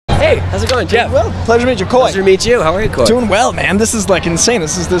Hey, how's it going, Jeff? Well, pleasure to meet you, Coy. Pleasure to meet you. How are you, Coy? Doing well, man. This is like insane.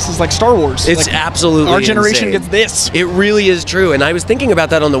 This is like Star Wars. It's like, absolutely our generation insane. gets this. It really is true, and I was thinking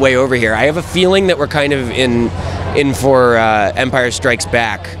about that on the way over here. I have a feeling that we're kind of in for Empire Strikes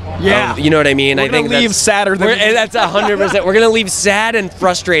Back. Yeah, you know what I mean. We're gonna leave sadder than that's 100%. We're gonna leave sad and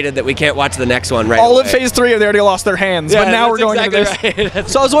frustrated that we can't watch the next one. Right. All away. of Phase 3, they already lost their hands, Yeah, but now we're going exactly into this. Right.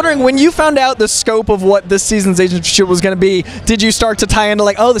 So I was wondering, when you found out the scope of what this season's Agents of S.H.I.E.L.D. was going to be, did you start to tie into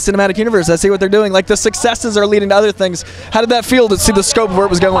like, oh, the cinematic universe? I see what they're doing. Like the successes are leading to other things. How did that feel to see the scope of where it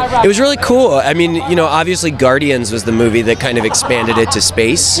was going? It was really cool. I mean, you know, obviously Guardians was the movie that kind of expanded it to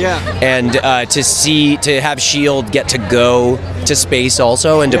space. Yeah. And to have S.H.I.E.L.D. get to go to space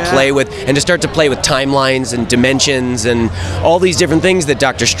also, and to play with, and to start to play with timelines and dimensions and all these different things that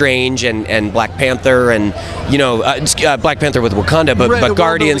Doctor Strange and Black Panther and, you know, Black Panther with Wakanda, but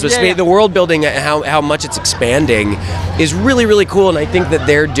Guardians with space, the world building, how much it's expanding is really, really cool. And I think that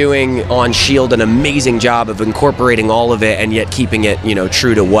they're doing on S.H.I.E.L.D. an amazing job of incorporating all of it and yet keeping it, you know,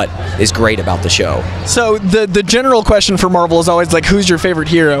 true to what is great about the show. So the general question for Marvel is always like, who's your favorite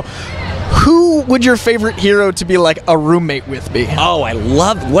hero? Who would your favorite hero to be like a roommate with be? Oh,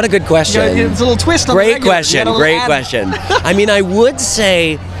 what a good question. It's a little twist on Great question. I mean, I would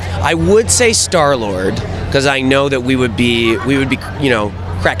say Star-Lord, because I know that we would be, you know,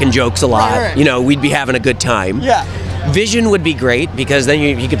 cracking jokes a lot. Right. You know, we'd be having a good time. Yeah. Vision would be great, because then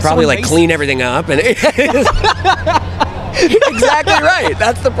you could probably like clean everything up and exactly right.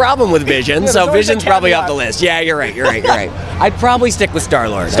 That's the problem with Vision. So Vision's probably off the list. Yeah, you're right. I'd probably stick with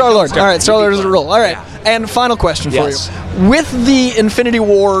Star-Lord. Star-Lord. All right, Star-Lord is a rule. All right. Yeah. And final question for you. With the Infinity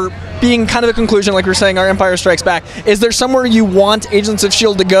War being kind of a conclusion, like we were saying, our Empire Strikes Back, is there somewhere you want Agents of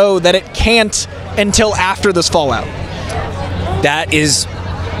S.H.I.E.L.D. to go that it can't until after this fallout? That is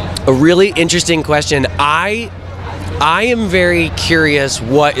a really interesting question. I am very curious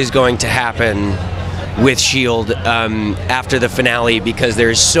what is going to happen with S.H.I.E.L.D. After the finale, because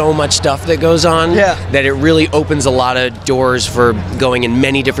there's so much stuff that goes on that it really opens a lot of doors for going in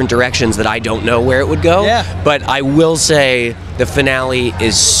many different directions that I don't know where it would go. But I will say the finale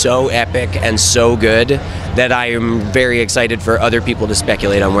is so epic and so good that I am very excited for other people to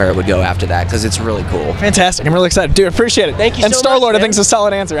speculate on where it would go after that, because it's really cool. Fantastic. I'm really excited. Dude, appreciate it. Thank you and so Star-Lord, much, I think, is a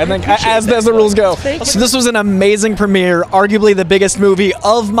solid answer. I think, as the rules go. So this was an amazing premiere, arguably the biggest movie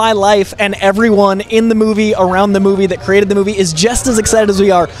of my life, and everyone in the movie, around the movie, that created the movie is just as excited as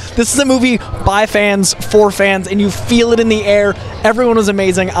we are. This is a movie by fans, for fans, and you feel it in the air. Everyone was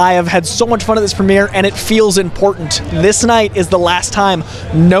amazing. I have had so much fun at this premiere, and it feels important. This night is the last time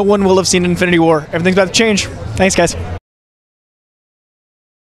no one will have seen Infinity War. Everything's about to change. Thanks, guys.